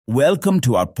Welcome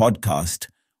to our podcast,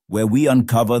 where we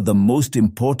uncover the most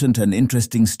important and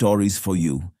interesting stories for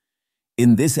you.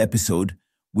 In this episode,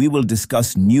 we will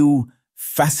discuss new,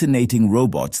 fascinating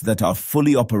robots that are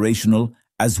fully operational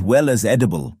as well as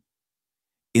edible.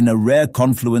 In a rare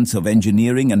confluence of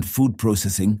engineering and food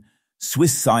processing,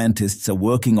 Swiss scientists are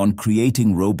working on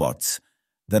creating robots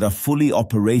that are fully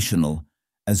operational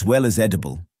as well as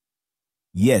edible.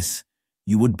 Yes,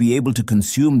 you would be able to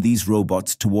consume these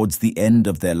robots towards the end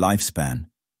of their lifespan.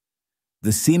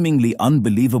 The seemingly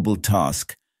unbelievable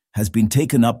task has been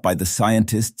taken up by the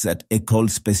scientists at École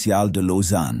Spéciale de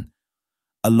Lausanne,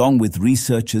 along with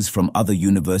researchers from other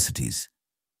universities.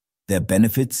 Their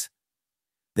benefits?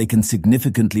 They can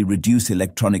significantly reduce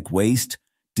electronic waste,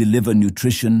 deliver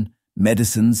nutrition,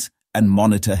 medicines, and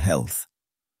monitor health.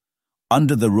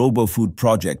 Under the RoboFood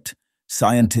project,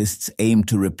 scientists aim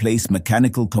to replace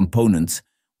mechanical components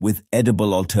with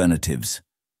edible alternatives.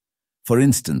 For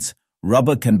instance,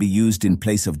 rubber can be used in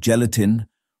place of gelatin,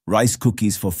 rice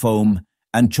cookies for foam,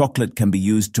 and chocolate can be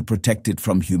used to protect it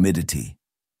from humidity.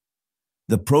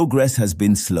 The progress has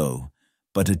been slow,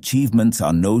 but achievements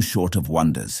are no short of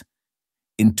wonders.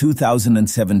 In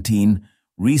 2017,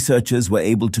 researchers were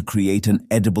able to create an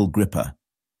edible gripper.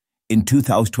 In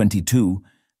 2022,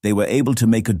 they were able to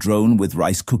make a drone with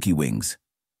rice cookie wings.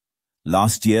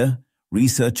 Last year,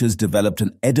 researchers developed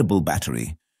an edible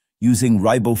battery using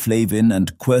riboflavin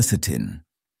and quercetin.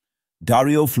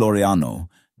 Dario Floriano,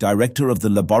 director of the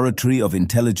Laboratory of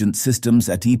Intelligent Systems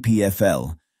at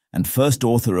EPFL and first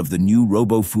author of the new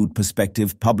RoboFood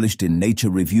perspective published in Nature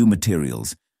Review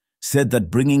Materials, said that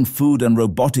bringing food and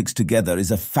robotics together is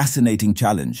a fascinating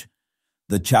challenge.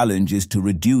 The challenge is to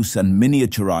reduce and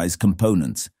miniaturize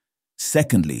components.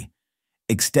 Secondly,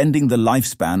 extending the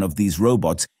lifespan of these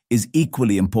robots is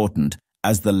equally important,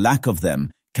 as the lack of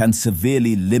them can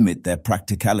severely limit their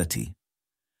practicality.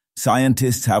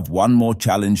 Scientists have one more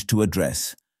challenge to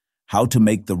address: how to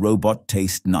make the robot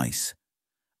taste nice.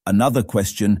 Another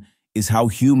question is how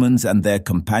humans and their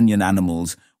companion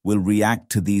animals will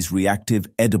react to these reactive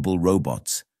edible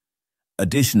robots.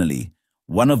 Additionally,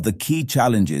 one of the key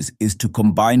challenges is to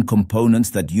combine components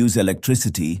that use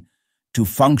electricity to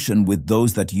function with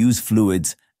those that use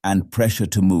fluids and pressure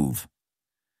to move.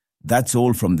 That's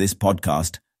all from this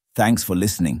podcast. Thanks for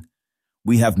listening.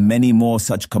 We have many more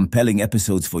such compelling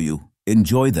episodes for you.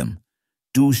 Enjoy them.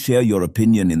 Do share your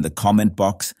opinion in the comment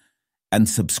box and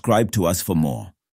subscribe to us for more.